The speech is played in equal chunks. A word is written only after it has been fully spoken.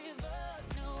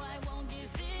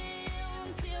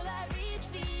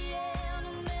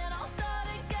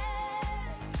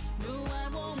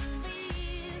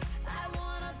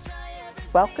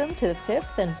Welcome to the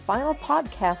fifth and final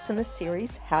podcast in the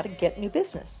series, How to Get New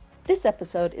Business. This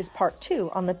episode is part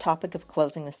 2 on the topic of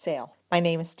closing the sale. My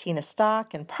name is Tina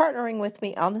Stock, and partnering with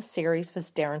me on the series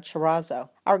was Darren Chirazo.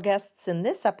 Our guests in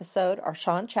this episode are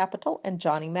Shaun Chapital and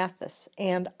Johnny Mathis,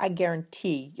 and I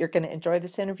guarantee you're going to enjoy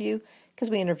this interview because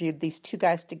we interviewed these two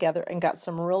guys together and got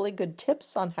some really good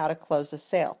tips on how to close a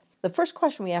sale. The first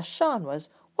question we asked Shaun was,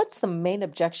 what's the main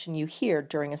objection you hear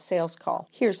during a sales call?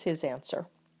 Here's his answer.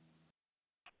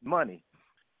 Money.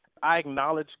 I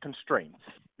acknowledge constraints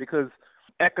because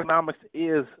economics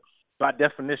is, by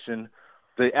definition,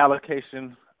 the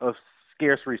allocation of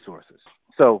scarce resources.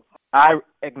 So I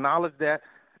acknowledge that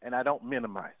and I don't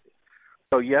minimize it.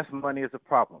 So yes, money is a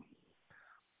problem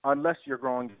unless you're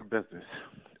growing your business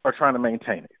or trying to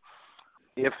maintain it.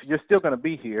 If you're still going to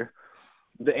be here,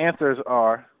 the answers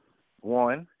are,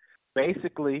 1,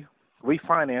 basically we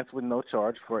finance with no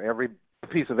charge for every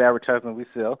piece of advertising we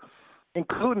sell,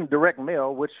 including direct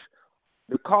mail, which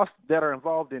the costs that are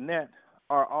involved in that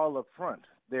are all up front.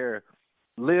 They're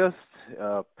lists,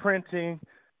 printing,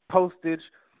 postage,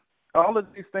 all of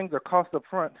these things are cost up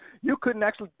front. You couldn't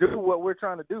actually do what we're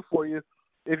trying to do for you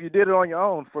if you did it on your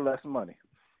own for less money.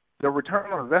 The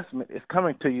return on investment is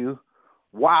coming to you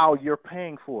while you're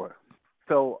paying for it.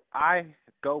 So I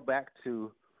go back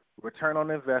to return on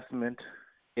investment.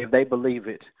 If they believe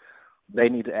it, they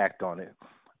need to act on it.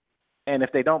 And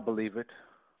if they don't believe it,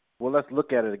 well, let's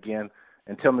look at it again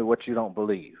and tell me what you don't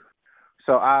believe.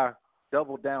 So I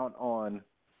double down on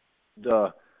the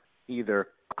either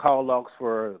call logs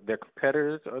for their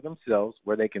competitors or themselves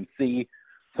where they can see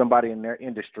somebody in their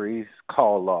industry's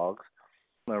call logs.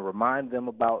 I'm going to remind them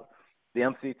about the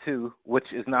MC2,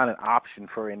 which is not an option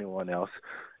for anyone else.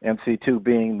 MC2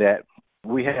 being that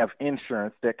we have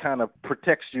insurance that kind of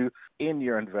protects you in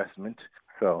your investment.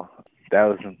 So that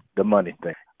was the money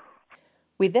thing.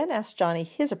 We then asked Johnny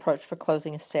his approach for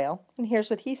closing a sale, and here's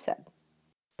what he said.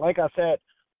 Like I said,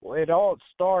 it all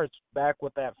starts back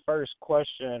with that first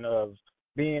question of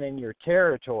being in your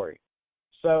territory.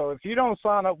 So if you don't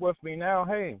sign up with me now,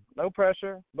 hey, no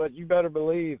pressure, but you better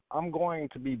believe I'm going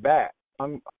to be back.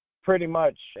 I'm pretty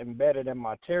much embedded in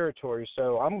my territory,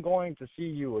 so I'm going to see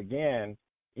you again.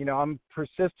 You know, I'm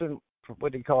persistent,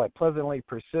 what do you call it, pleasantly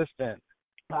persistent.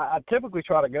 I typically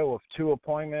try to go with 2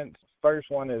 appointments.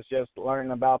 First one is just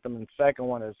learning about them, and second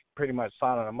one is pretty much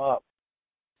signing them up.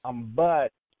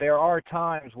 But there are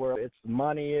times where it's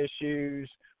money issues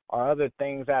or other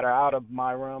things that are out of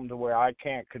my realm to where I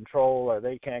can't control or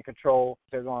they can't control.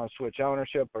 They're going to switch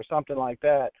ownership or something like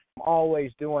that. I'm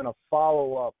always doing a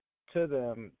follow-up to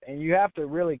them, and you have to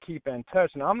really keep in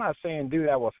touch. Now, I'm not saying do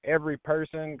that with every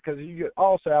person because you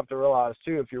also have to realize,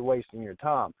 too, if you're wasting your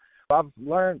time. I've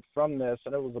learned from this,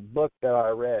 and it was a book that I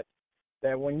read,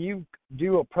 that when you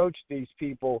do approach these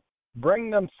people,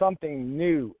 bring them something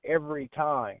new every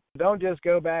time. Don't just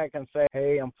go back and say,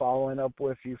 hey, I'm following up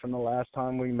with you from the last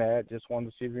time we met. Just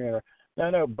wanted to see if you're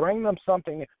No, bring them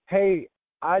something. Hey,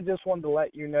 I just wanted to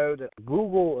let you know that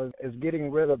Google is getting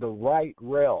rid of the right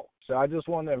rail. So I just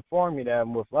wanted to inform you that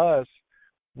with us,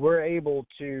 we're able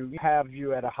to have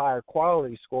you at a higher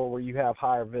quality score where you have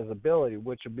higher visibility,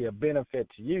 which would be a benefit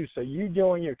to you. So you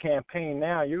doing your campaign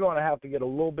now, you're going to have to get a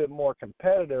little bit more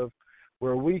competitive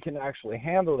where we can actually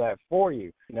handle that for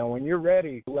you. You know, when you're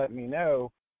ready, let me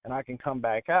know, and I can come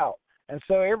back out. And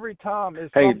so every time is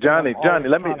Hey, Johnny,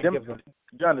 let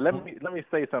me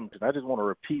say something. I just want to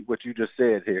repeat what you just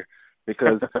said here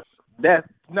because that's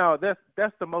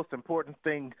the most important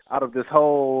thing out of this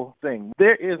whole thing.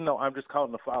 There is no I'm just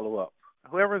calling to follow up.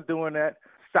 Whoever's doing that,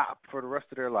 stop for the rest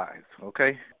of their lives,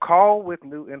 okay? Call with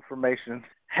new information.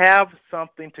 Have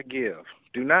something to give.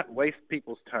 Do not waste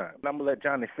people's time. I'm going to let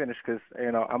Johnny finish because,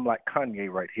 I'm like Kanye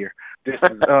right here. This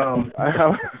is,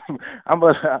 I'm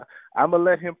going to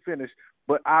let him finish,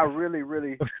 but I really,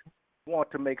 really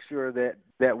want to make sure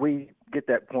that we get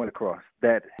that point across,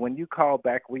 that when you call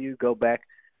back, when you go back,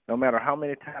 no matter how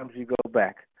many times you go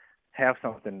back, have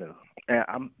something new.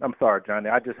 And I'm sorry, Johnny.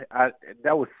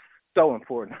 That was so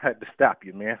important. I had to stop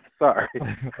you, man. Sorry.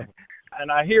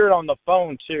 And I hear it on the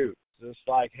phone, too. It's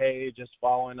like, hey, just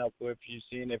following up with you,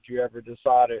 seeing if you ever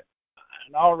decided.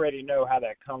 And I already know how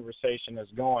that conversation is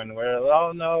going. Where,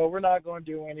 oh, no, we're not going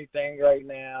to do anything right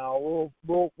now.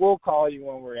 We'll call you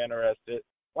when we're interested.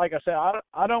 Like I said,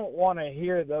 I don't want to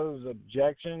hear those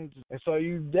objections. And so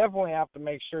you definitely have to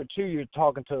make sure, too, you're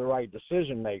talking to the right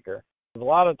decision maker. A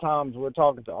lot of times we're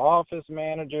talking to office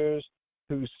managers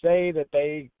who say that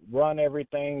they run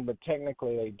everything, but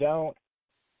technically they don't.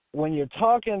 When you're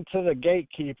talking to the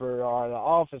gatekeeper or the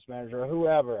office manager or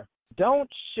whoever, don't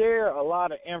share a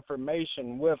lot of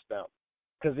information with them.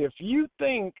 Because if you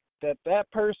think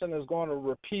that person is going to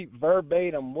repeat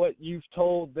verbatim what you've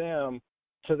told them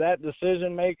to that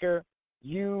decision maker,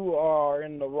 you are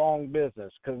in the wrong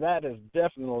business, because that is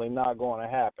definitely not going to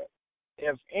happen.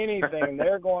 If anything,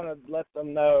 they're going to let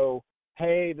them know,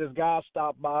 hey, this guy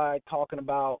stopped by talking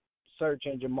about search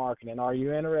engine marketing. Are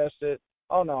you interested?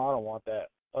 Oh, no, I don't want that.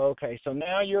 Okay, so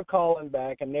now you're calling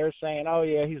back and they're saying, oh,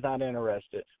 yeah, he's not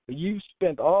interested. But you've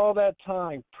spent all that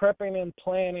time prepping and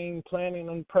planning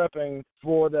and prepping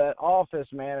for that office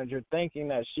manager, thinking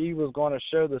that she was going to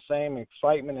show the same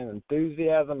excitement and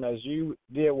enthusiasm as you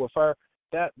did with her.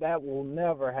 That will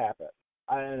never happen.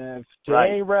 And if to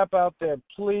any rep out there,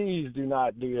 please do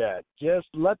not do that. Just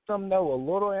let them know a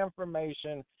little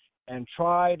information and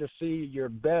try to see your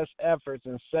best efforts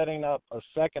in setting up a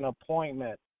second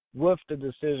appointment with the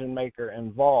decision maker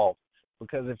involved.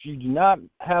 Because if you do not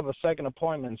have a second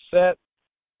appointment set,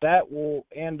 that will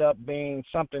end up being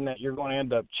something that you're going to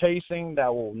end up chasing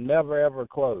that will never, ever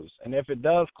close. And if it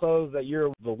does close, that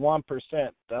you're the 1%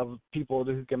 of people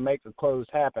who can make a close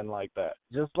happen like that.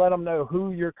 Just let them know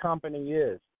who your company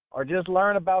is, or just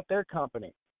learn about their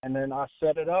company. And then I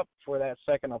set it up for that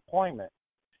second appointment.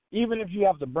 Even if you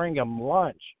have to bring them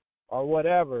lunch or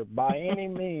whatever, by any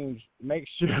means, make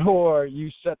sure you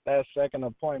set that second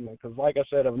appointment. Because like I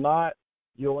said, if not,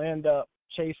 you'll end up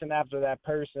chasing after that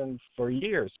person for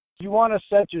years. You want to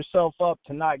set yourself up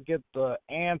to not get the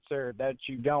answer that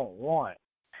you don't want.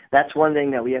 That's one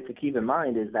thing that we have to keep in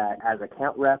mind, is that as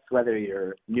account reps, whether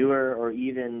you're newer or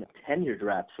even tenured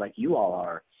reps like you all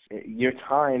are, your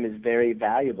time is very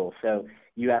valuable. So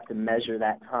you have to measure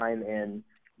that time in,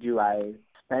 do I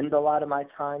spend a lot of my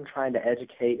time trying to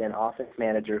educate an office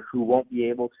manager who won't be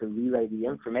able to relay the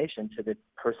information to the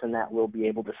person that will be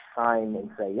able to sign and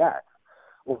say yes?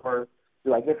 Or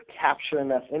do I just capture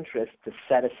enough interest to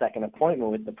set a second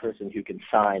appointment with the person who can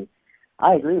sign?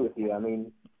 I agree with you. I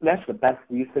mean, that's the best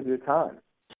use of your time.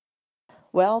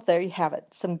 Well, there you have it.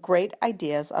 Some great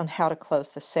ideas on how to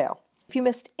close the sale. If you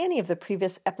missed any of the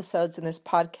previous episodes in this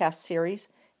podcast series,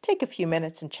 take a few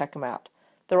minutes and check them out.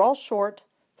 They're all short,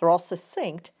 they're all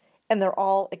succinct, and they're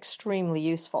all extremely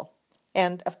useful.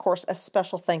 And, of course, a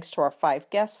special thanks to our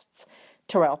 5 guests,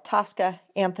 Tarel Taska,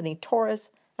 Anthony Torres,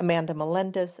 Amanda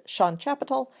Melindez, Shaun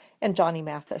Chapital, and Johnny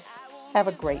Mathis. Have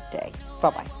a great day.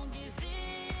 Bye-bye.